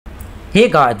Hey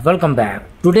guys, welcome back.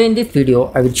 Today in this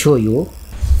video I will show you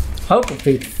how to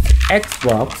fix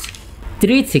Xbox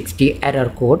 360 error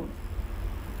code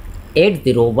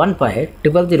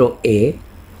 8015000A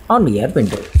on your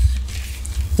Windows.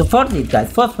 So for this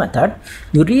guys, first method,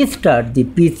 you restart the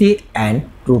PC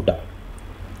and root out.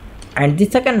 And the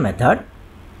second method,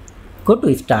 go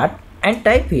to start and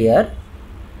type here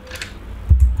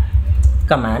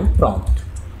command prompt.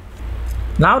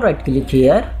 Now right click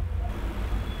here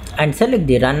and select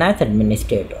the run as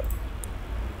administrator.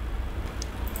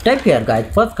 Type here guys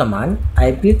first command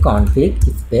ipconfig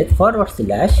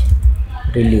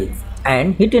 /release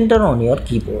and hit enter on your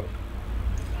keyboard.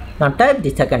 Now type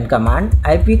the second command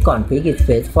ipconfig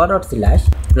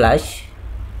 /flush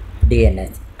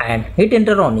DNS and hit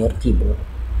enter on your keyboard.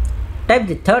 Type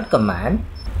the third command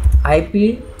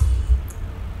ipconfig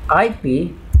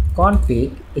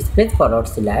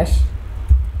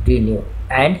 /renew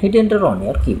and hit enter on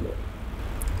your keyboard.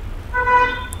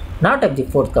 Now type the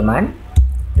fourth command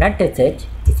netsh int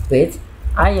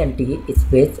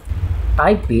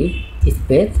ip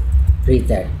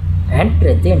reset and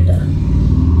press the enter.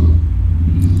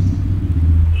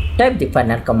 Type the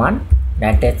final command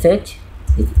netsh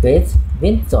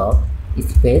winsoft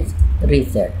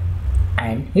reset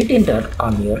and hit enter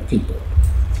on your keyboard.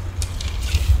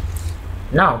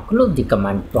 Now close the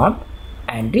command prompt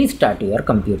and restart your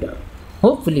computer.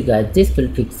 Hopefully guys this will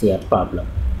fix your problem.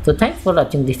 So thanks for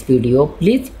watching this video.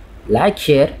 Please like,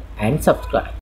 share and subscribe.